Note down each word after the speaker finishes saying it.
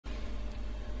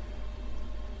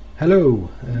Hello,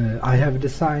 I have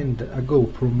designed a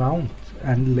GoPro mount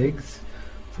and legs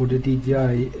for the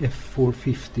DJI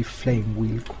f450 flame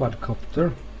wheel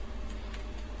quadcopter,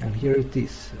 and here it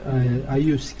is. I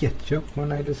use SketchUp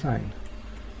when I design.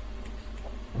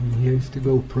 And here is the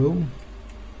GoPro,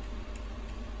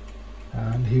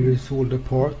 and here is all the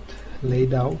part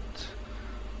laid out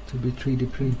to be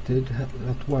 3D printed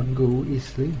at one go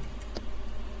easily.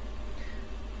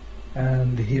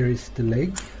 And here is the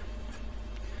leg,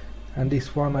 and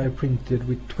this one I printed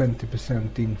with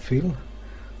 20% infill,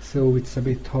 so it's a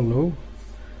bit hollow,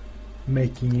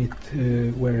 making it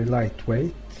very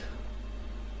lightweight.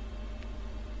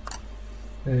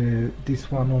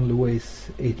 This one only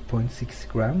weighs 8.6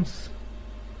 grams,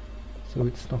 so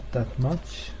it's not that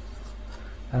much.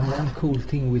 And one cool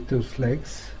thing with those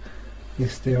legs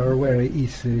is they are very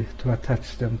easy to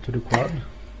attach them to the quad.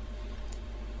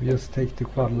 We just take the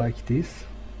quad like this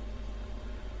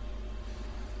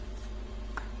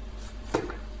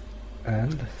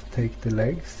and take the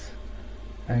legs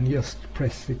and just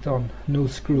press it on. No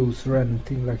screws or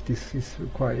anything like this is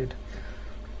required.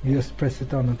 You just press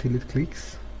it on until it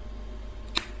clicks.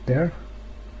 There.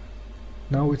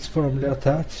 Now it's firmly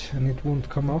attached and it won't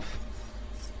come off.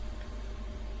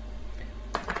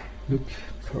 Look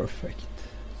perfect.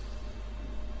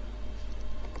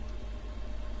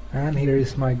 And here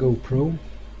is my GoPro.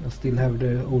 I still have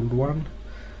the old one,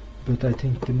 but I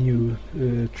think the new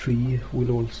tree will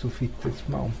also fit this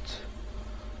mount.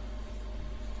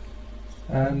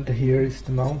 And here is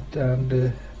the mount,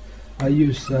 and I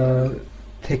use a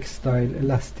textile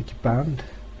elastic band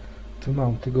to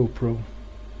mount the GoPro.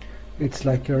 It's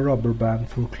like a rubber band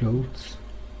for clothes.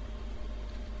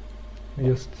 I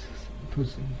just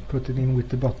put it in with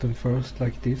the button first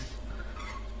like this,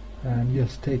 and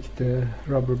just take the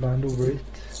rubber band over it.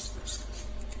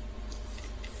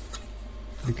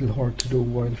 Little hard to do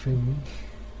while filming.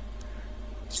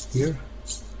 Here,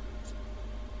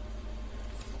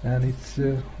 and it's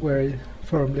very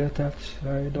firmly attached.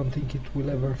 I don't think it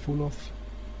will ever fall off.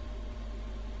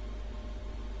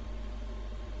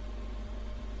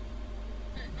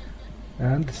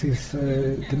 And since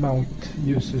the mount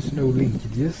uses no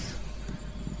linkages,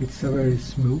 it's a very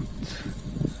smooth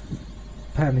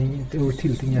panning or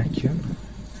tilting action,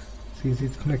 since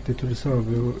it's connected to the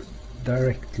servo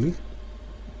directly.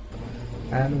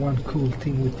 And one cool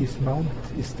thing with this mount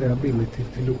is the ability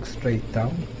to look straight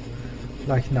down.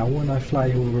 Like now when I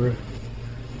fly over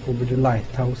the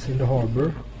lighthouse in the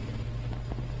harbor,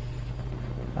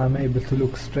 I'm able to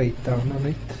look straight down on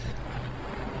it.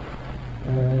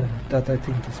 That I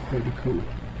think is pretty cool.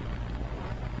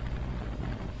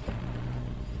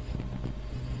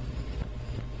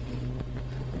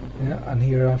 Yeah, and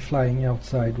here I'm flying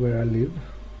outside where I live.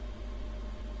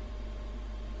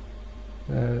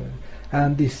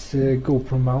 And this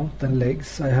GoPro mount and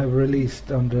legs I have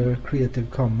released under Creative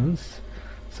Commons.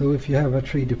 So if you have a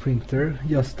 3D printer,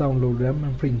 just download them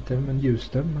and print them and use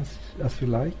them as you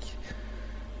like.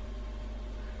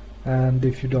 And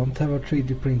if you don't have a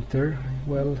 3D printer,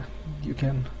 well, you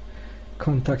can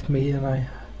contact me and I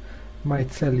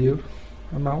might sell you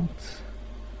a mount.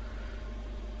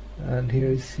 And here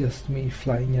is just me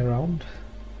flying around.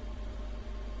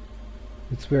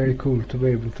 It's very cool to be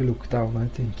able to look down, I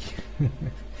think.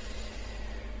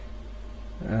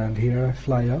 And here I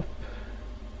fly up,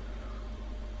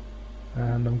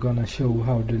 and I'm gonna show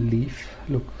how the leaf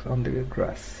looks on the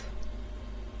grass.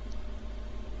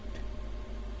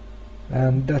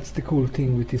 And that's the cool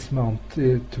thing with this mount,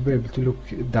 to be able to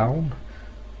look down,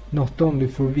 not only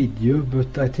for video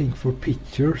but I think for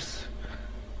pictures,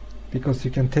 because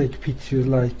you can take pictures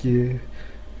like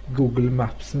Google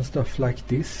Maps and stuff like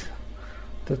this.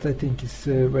 That I think is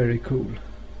very cool.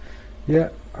 Yeah,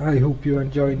 I hope you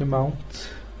enjoy the mount.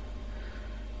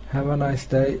 Have a nice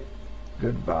day.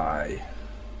 Goodbye.